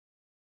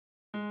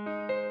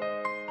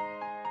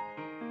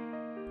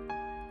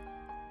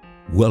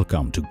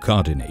Welcome to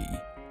Guardini,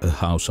 a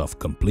house of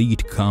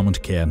complete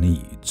garment care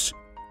needs.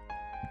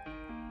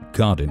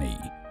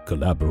 Guardini,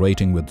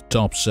 collaborating with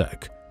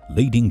TopSec,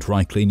 leading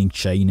dry cleaning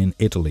chain in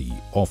Italy,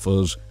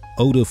 offers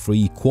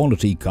odor-free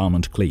quality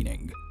garment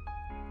cleaning.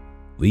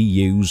 We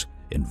use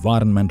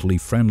environmentally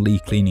friendly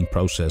cleaning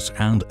process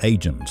and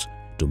agents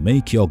to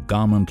make your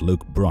garment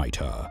look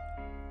brighter.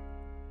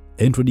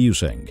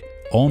 Introducing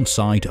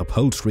on-site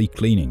upholstery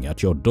cleaning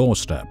at your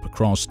doorstep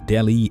across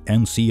Delhi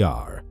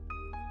NCR.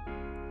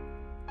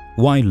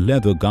 While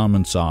leather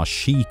garments are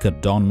chic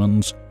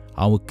adornments,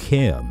 our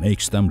care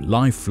makes them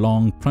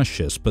lifelong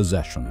precious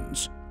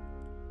possessions.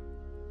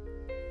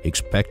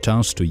 Expect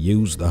us to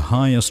use the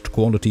highest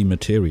quality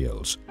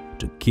materials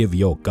to give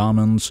your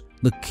garments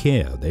the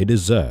care they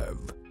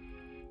deserve.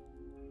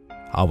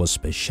 Our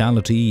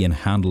specialty in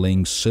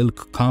handling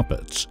silk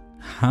carpets,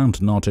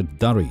 hand-knotted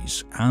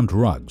durries and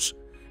rugs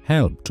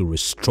help to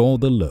restore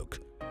the look,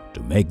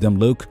 to make them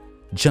look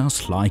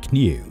just like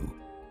new.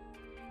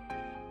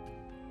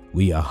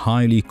 We are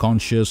highly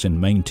conscious in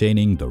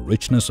maintaining the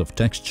richness of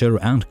texture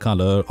and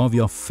color of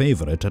your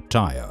favorite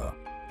attire.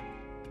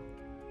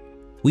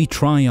 We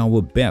try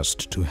our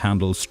best to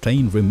handle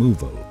stain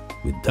removal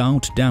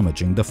without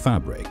damaging the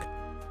fabric.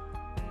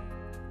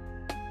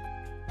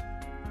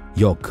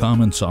 Your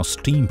garments are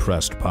steam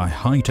pressed by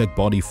high-tech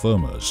body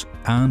firmers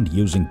and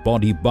using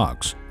body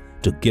bugs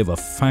to give a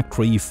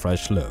factory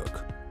fresh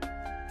look.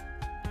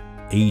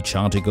 Each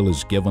article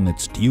is given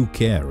its due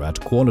care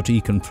at quality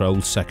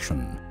control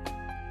section.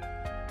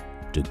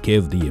 To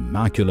give the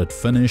immaculate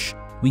finish,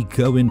 we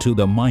go into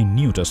the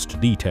minutest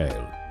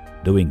detail,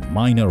 doing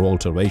minor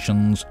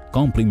alterations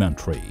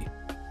complimentary.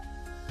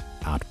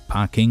 At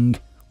packing,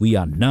 we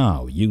are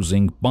now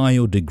using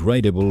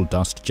biodegradable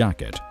dust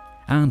jacket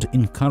and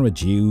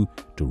encourage you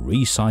to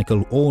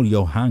recycle all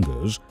your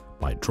hangers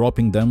by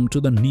dropping them to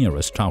the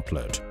nearest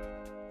outlet.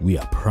 We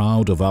are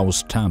proud of our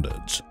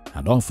standards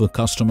and offer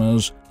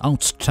customers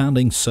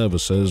outstanding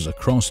services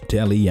across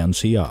Delhi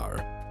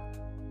NCR.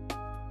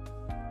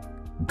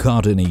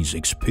 Guardini's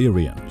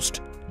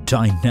experienced,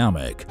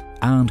 dynamic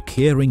and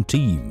caring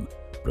team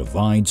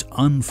provides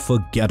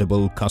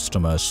unforgettable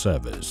customer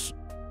service.